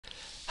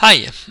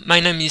Hi,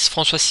 my name is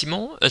François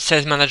Simon, a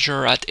sales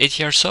manager at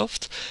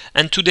ATRsoft,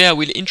 and today I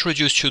will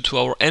introduce you to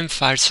our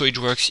MFiles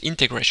SolidWorks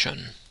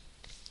integration.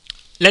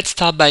 Let's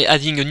start by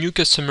adding a new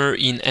customer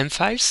in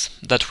MFiles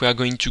that we are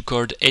going to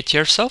call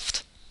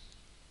ATRsoft.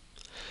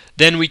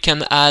 Then we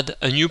can add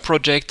a new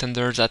project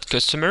under that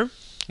customer,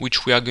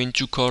 which we are going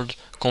to call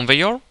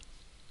Conveyor.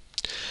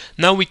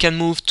 Now we can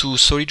move to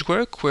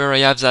SolidWorks, where I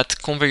have that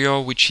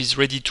conveyor which is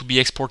ready to be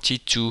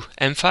exported to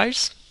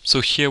MFiles. So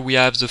here we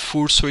have the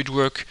full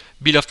SolidWorks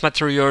bill of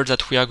materials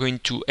that we are going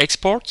to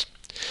export,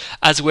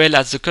 as well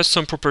as the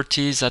custom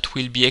properties that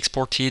will be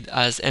exported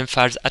as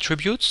MFiles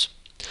attributes.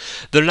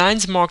 The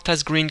lines marked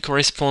as green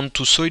correspond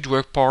to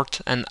SolidWorks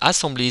part and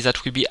assemblies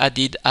that will be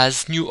added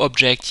as new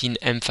objects in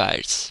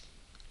MFiles.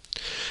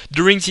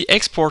 During the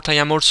export, I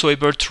am also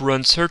able to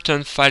run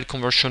certain file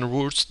conversion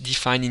rules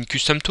defined in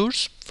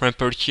CustomTools. For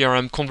example, here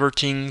I'm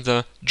converting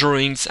the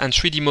drawings and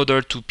 3D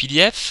model to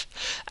PDF,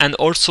 and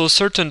also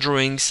certain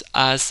drawings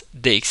as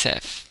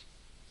DXF.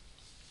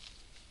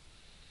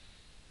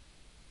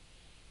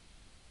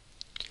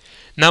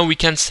 Now we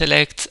can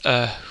select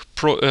a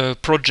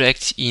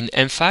project in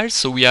MFiles.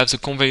 So we have the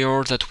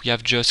conveyor that we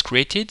have just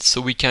created, so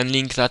we can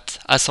link that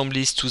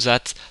assemblies to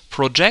that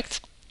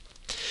project.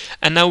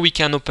 And now we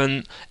can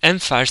open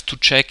MFiles to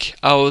check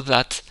how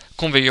that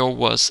conveyor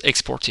was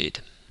exported.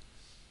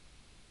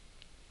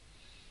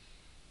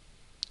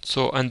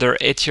 So under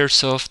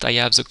ATRsoft I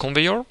have the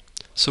conveyor.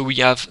 So we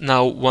have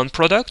now one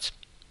product.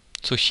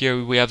 So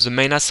here we have the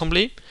main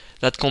assembly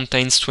that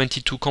contains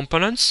 22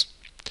 components.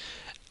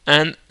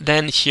 And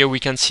then here we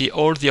can see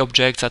all the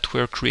objects that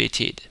were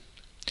created,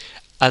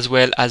 as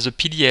well as the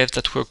PDF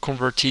that were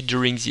converted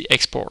during the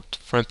export.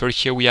 For example,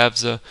 here we have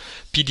the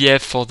PDF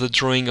for the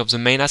drawing of the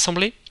main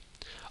assembly,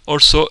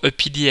 also a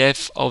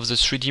PDF of the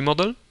 3D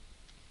model.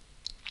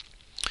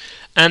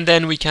 And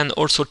then we can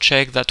also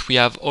check that we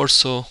have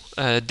also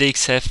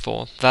DXF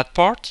for that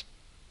part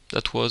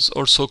that was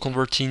also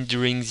converted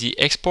during the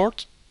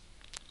export.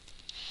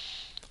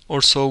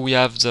 Also we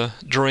have the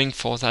drawing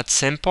for that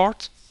same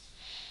part,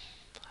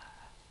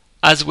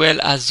 as well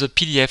as the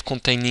PDF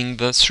containing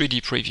the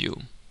 3D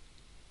preview.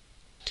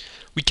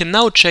 We can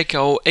now check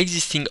how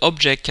existing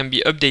object can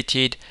be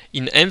updated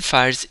in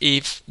MFiles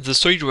if the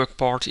SolidWorks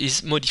part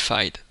is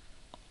modified.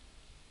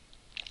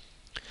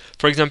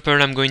 For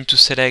example, I'm going to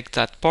select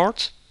that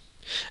part,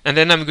 and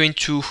then I'm going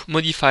to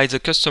modify the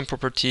custom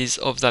properties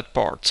of that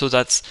part so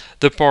that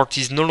the part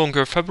is no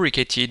longer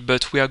fabricated,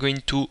 but we are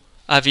going to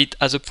have it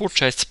as a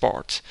purchased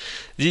part.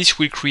 This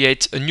will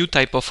create a new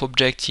type of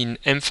object in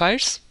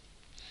MFiles.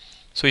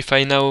 So if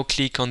I now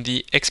click on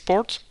the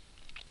export,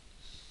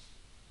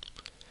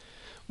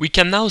 we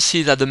can now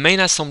see that the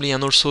main assembly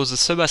and also the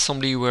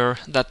sub-assembly where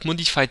that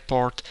modified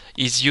part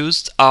is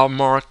used are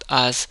marked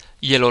as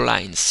yellow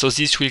lines. So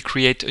this will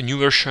create a new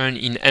version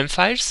in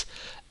MFiles,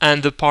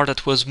 and the part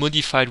that was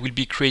modified will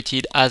be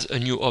created as a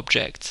new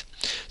object.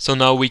 So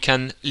now we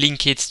can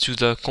link it to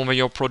the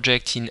conveyor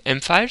project in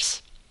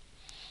MFiles.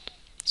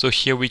 So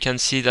here we can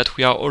see that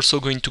we are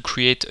also going to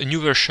create a new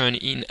version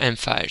in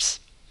MFiles.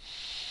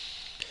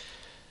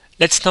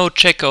 Let's now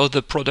check how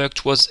the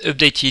product was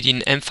updated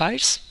in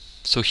MFiles.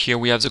 So here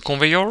we have the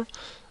conveyor,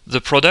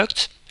 the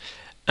product,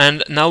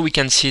 and now we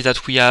can see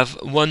that we have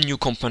one new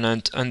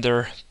component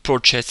under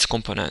purchased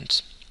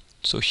component.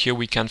 So here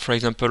we can, for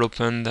example,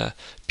 open the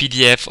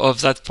PDF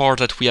of that part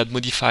that we had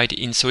modified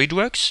in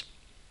SolidWorks.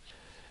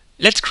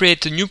 Let's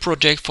create a new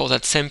project for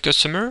that same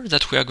customer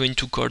that we are going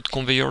to call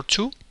Conveyor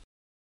 2.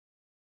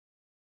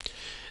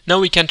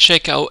 Now we can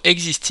check how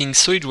existing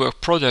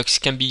SolidWorks products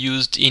can be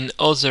used in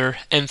other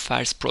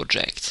MFiles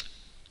projects.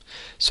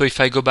 So if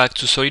I go back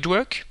to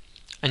SolidWorks,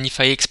 and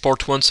if I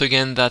export once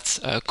again that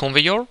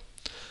conveyor,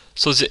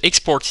 so the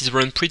export is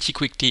run pretty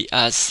quickly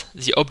as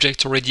the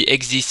object already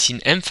exists in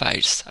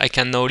MFiles. I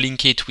can now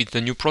link it with the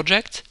new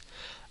project,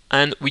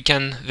 and we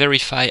can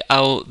verify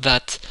how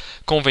that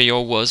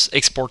conveyor was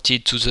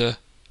exported to the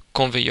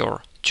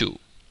Conveyor 2.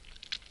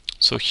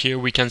 So here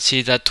we can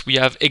see that we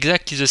have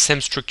exactly the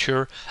same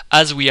structure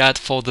as we had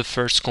for the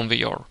first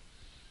conveyor.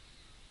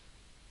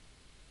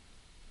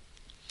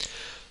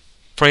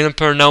 For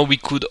example, now we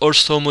could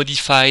also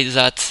modify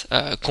that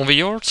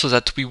conveyor so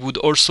that we would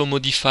also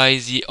modify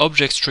the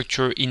object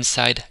structure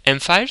inside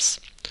MFiles.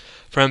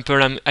 For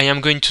example, I am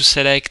going to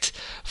select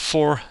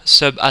 4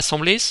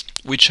 sub-assemblies,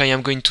 which I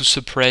am going to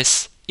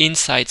suppress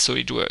inside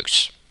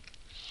SolidWorks.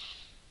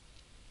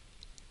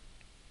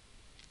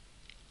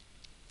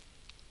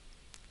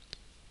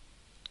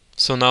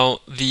 So now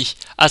the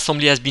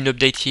assembly has been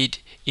updated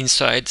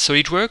inside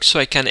SolidWorks, so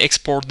I can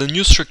export the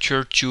new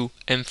structure to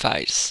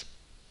MFiles.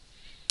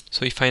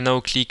 So if I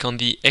now click on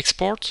the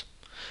export,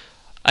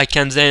 I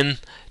can then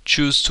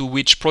choose to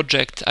which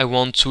project I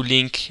want to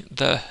link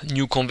the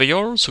new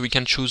conveyor. So we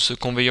can choose the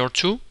Conveyor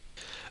 2.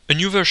 A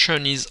new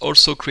version is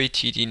also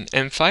created in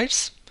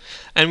MFiles,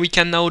 and we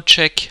can now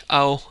check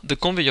how the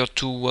Conveyor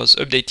 2 was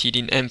updated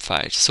in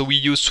MFiles. So we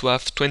used to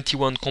have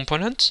 21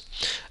 components,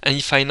 and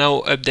if I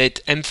now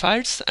update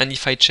MFiles and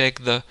if I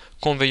check the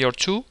Conveyor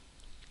 2,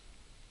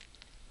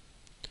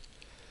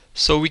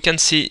 So we can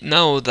see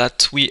now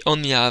that we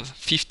only have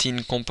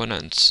 15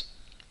 components.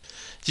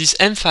 This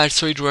MFiles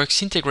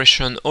SolidWorks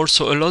integration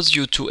also allows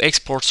you to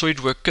export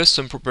SolidWorks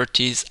custom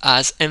properties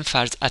as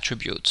MFiles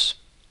attributes.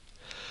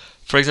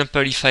 For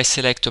example, if I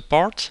select a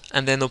part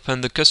and then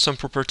open the custom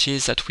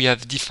properties that we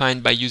have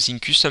defined by using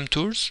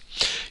CustomTools,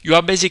 you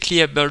are basically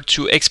able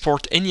to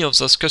export any of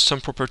those custom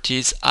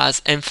properties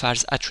as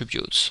MFiles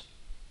attributes.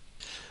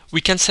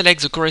 We can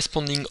select the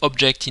corresponding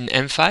object in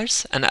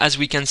MFiles, and as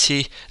we can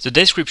see, the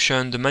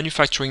description, the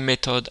manufacturing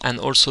method, and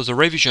also the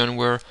revision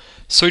were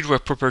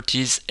SolidWorks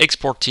properties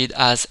exported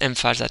as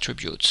MFiles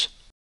attributes.